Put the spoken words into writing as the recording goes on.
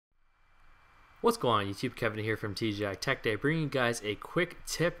What's going on YouTube? Kevin here from TGITechday, bringing you guys a quick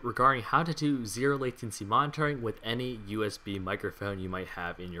tip regarding how to do zero latency monitoring with any USB microphone you might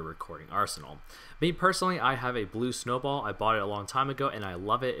have in your recording arsenal. Me personally, I have a blue Snowball. I bought it a long time ago and I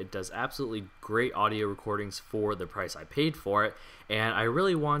love it. It does absolutely great audio recordings for the price I paid for it, and I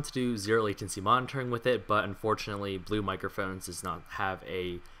really want to do zero latency monitoring with it, but unfortunately Blue Microphones does not have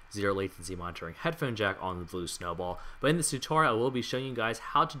a zero latency monitoring headphone jack on the blue Snowball. But in this tutorial I will be showing you guys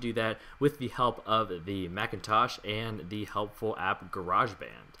how to do that with the help of the Macintosh and the helpful app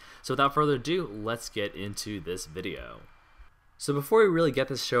GarageBand. So without further ado, let's get into this video. So before we really get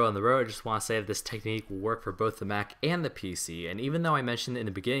this show on the road, I just want to say that this technique will work for both the Mac and the PC. And even though I mentioned in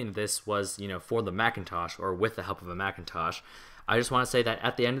the beginning this was, for the Macintosh or with the help of a Macintosh, I just want to say that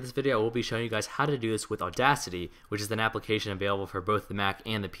at the end of this video, I will be showing you guys how to do this with Audacity, which is an application available for both the Mac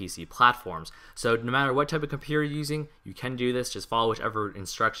and the PC platforms. So no matter what type of computer you're using, you can do this. Just follow whichever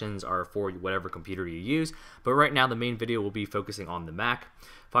instructions are for whatever computer you use. But right now, the main video will be focusing on the Mac.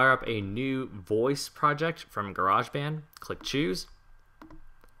 Fire up a new voice project from GarageBand, click Choose,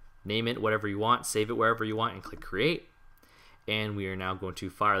 name it whatever you want, save it wherever you want, and click Create. And we are now going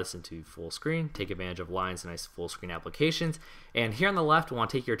to fire this into full screen, take advantage of Lion's nice full screen applications. And here on the left, we want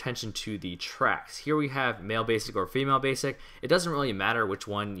to take your attention to the tracks. Here we have male basic or female basic. It doesn't really matter which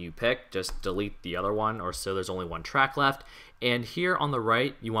one you pick, just delete the other one, or so there's only one track left. And here on the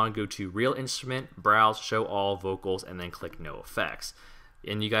right, you want to go to Real Instrument, Browse, Show All Vocals, and then click No Effects.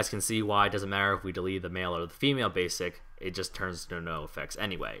 And you guys can see why it doesn't matter if we delete the male or the female basic, it just turns to no effects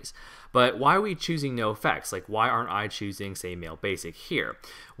anyways. But why are we choosing no effects? Like, why aren't I choosing, say, male basic here?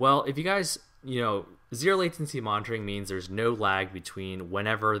 Well, if you guys, zero latency monitoring means there's no lag between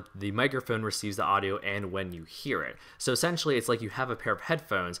whenever the microphone receives the audio and when you hear it. So essentially, it's like you have a pair of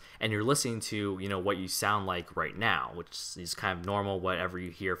headphones and you're listening to, what you sound like right now, which is kind of normal. Whatever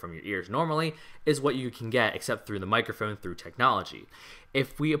you hear from your ears normally is what you can get, except through the microphone, through technology.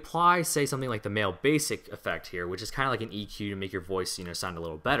 If we apply, say, something like the male basic effect here, which is kind of like an EQ to make your voice, sound a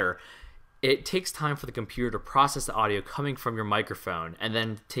little better, it takes time for the computer to process the audio coming from your microphone and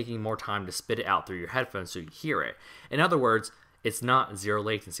then taking more time to spit it out through your headphones so you hear it. In other words, it's not zero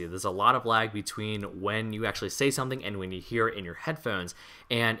latency. There's a lot of lag between when you actually say something and when you hear it in your headphones.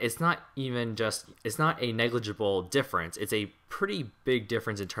 And it's not a negligible difference. It's a pretty big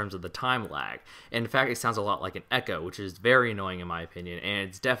difference in terms of the time lag. And in fact, it sounds a lot like an echo, which is very annoying in my opinion. And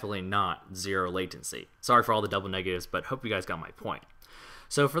it's definitely not zero latency. Sorry for all the double negatives, but hope you guys got my point.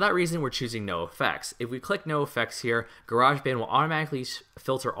 So for that reason, we're choosing no effects. If we click no effects here, GarageBand will automatically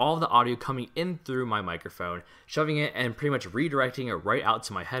filter all of the audio coming in through my microphone, shoving it and pretty much redirecting it right out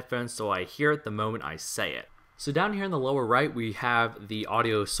to my headphones so I hear it the moment I say it. So down here in the lower right, we have the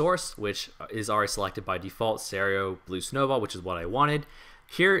audio source, which is already selected by default, stereo, blue Snowball, which is what I wanted.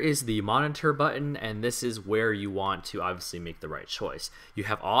 Here is the monitor button, and this is where you want to obviously make the right choice. You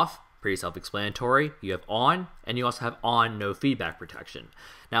have off, pretty self-explanatory. You have on, and you also have on no feedback protection.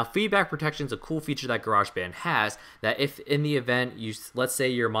 Now, feedback protection is a cool feature that GarageBand has, that if in the event let's say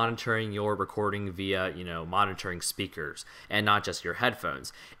you're monitoring your recording via, monitoring speakers and not just your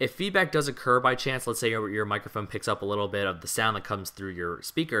headphones. If feedback does occur by chance, let's say your microphone picks up a little bit of the sound that comes through your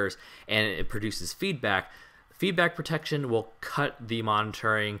speakers and it produces feedback, feedback protection will cut the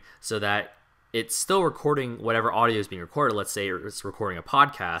monitoring so that it's still recording whatever audio is being recorded. Let's say it's recording a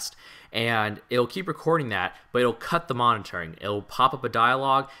podcast, and it'll keep recording that, but it'll cut the monitoring. It'll pop up a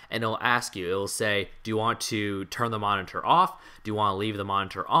dialog, and it'll ask you, it'll say, do you want to turn the monitor off? Do you want to leave the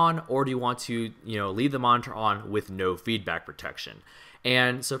monitor on? Or do you want to, leave the monitor on with no feedback protection?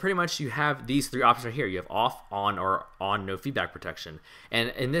 And so pretty much you have these three options right here. You have off, on, or on no feedback protection. And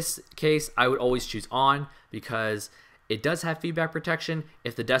in this case, I would always choose on because it does have feedback protection.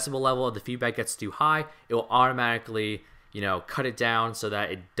 If the decibel level of the feedback gets too high, it will automatically, cut it down so that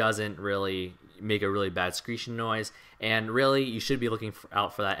it doesn't really make a really bad screeching noise. And really, you should be looking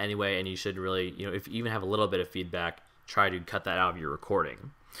out for that anyway. And you should really, if you even have a little bit of feedback, try to cut that out of your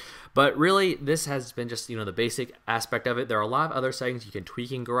recording. But really, this has been just, the basic aspect of it. There are a lot of other settings you can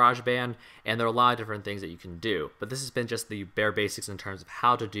tweak in GarageBand, and there are a lot of different things that you can do. But this has been just the bare basics in terms of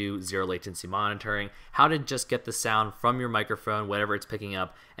how to do zero latency monitoring, how to just get the sound from your microphone, whatever it's picking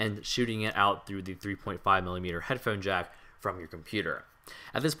up, and shooting it out through the 3.5mm headphone jack from your computer.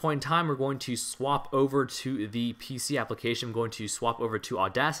 At this point in time, we're going to swap over to the PC application. I'm going to swap over to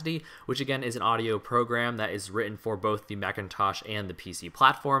Audacity, which again is an audio program that is written for both the Macintosh and the PC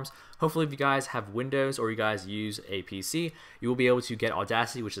platforms. Hopefully, if you guys have Windows or you guys use a PC, you will be able to get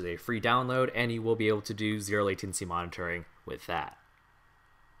Audacity, which is a free download, and you will be able to do zero latency monitoring with that.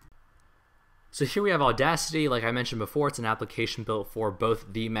 So here we have Audacity. Like I mentioned before, it's an application built for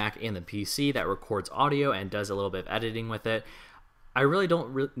both the Mac and the PC that records audio and does a little bit of editing with it. I really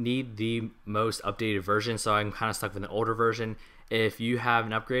don't need the most updated version, so I'm kind of stuck with an older version. If you have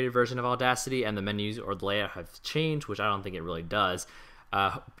an upgraded version of Audacity and the menus or the layout have changed, which I don't think it really does,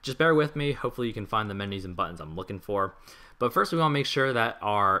 just bear with me. Hopefully you can find the menus and buttons I'm looking for. But first we want to make sure that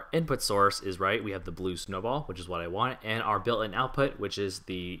our input source is right. We have the blue Snowball, which is what I want, and our built-in output, which is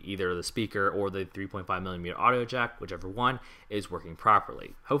either the speaker or the 3.5mm audio jack, whichever one, is working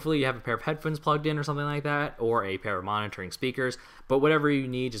properly. Hopefully you have a pair of headphones plugged in or something like that, or a pair of monitoring speakers, but whatever you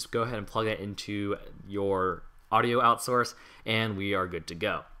need, just go ahead and plug it into your audio outsource, and we are good to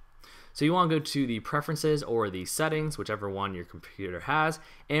go. So you want to go to the preferences or the settings, whichever one your computer has,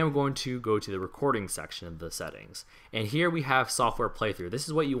 and we're going to go to the recording section of the settings. And here we have software playthrough. This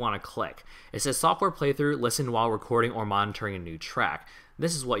is what you want to click. It says software playthrough, listen while recording or monitoring a new track.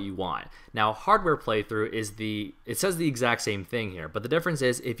 This is what you want. Now hardware playthrough is it says the exact same thing here, but the difference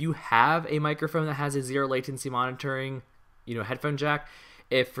is if you have a microphone that has a zero latency monitoring, headphone jack,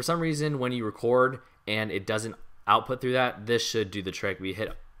 if for some reason when you record and it doesn't output through that, this should do the trick. We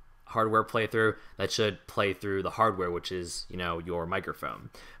hit hardware playthrough, that should play through the hardware, which is your microphone.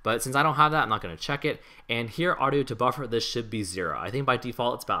 But since I don't have that, I'm not going to check it. And here, audio to buffer, this should be 0. I think by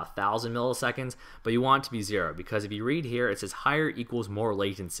default it's about 1,000 milliseconds, but you want it to be 0 because if you read here, it says higher equals more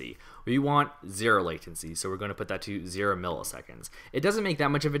latency. We want 0 latency, so we're going to put that to 0 milliseconds. It doesn't make that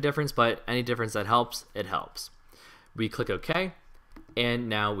much of a difference, but any difference that helps, it helps. We click OK, and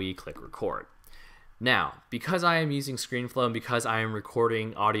now we click record. Now, because I am using ScreenFlow and because I am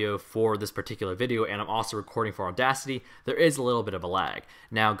recording audio for this particular video and I'm also recording for Audacity, there is a little bit of a lag.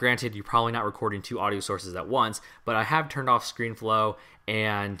 Now, granted, you're probably not recording 2 audio sources at once, but I have turned off ScreenFlow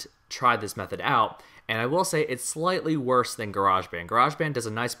and tried this method out, and I will say it's slightly worse than GarageBand. GarageBand does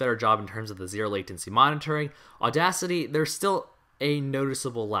a better job in terms of the zero latency monitoring. Audacity, there's still a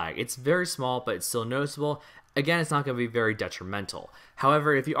noticeable lag. It's very small, but it's still noticeable. Again, it's not going to be very detrimental.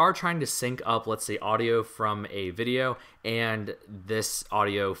 However, if you are trying to sync up, let's say, audio from a video and this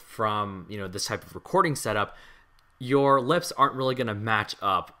audio from, this type of recording setup, your lips aren't really going to match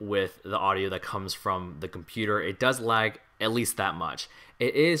up with the audio that comes from the computer. It does lag at least that much.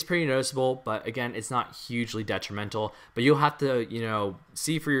 It is pretty noticeable, but again, it's not hugely detrimental. But you'll have to,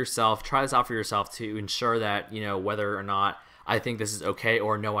 see for yourself, try this out for yourself to ensure that, whether or not I think this is okay,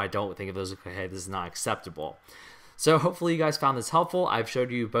 or no, I don't think this is okay, this is not acceptable. So hopefully you guys found this helpful. I've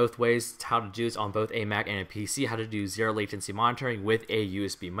showed you both ways how to do this on both a Mac and a PC, how to do zero latency monitoring with a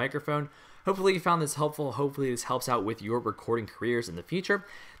USB microphone. Hopefully you found this helpful. Hopefully this helps out with your recording careers in the future.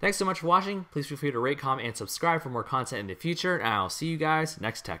 Thanks so much for watching. Please feel free to rate, comment, and subscribe for more content in the future, and I'll see you guys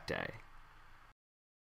next Tech Day.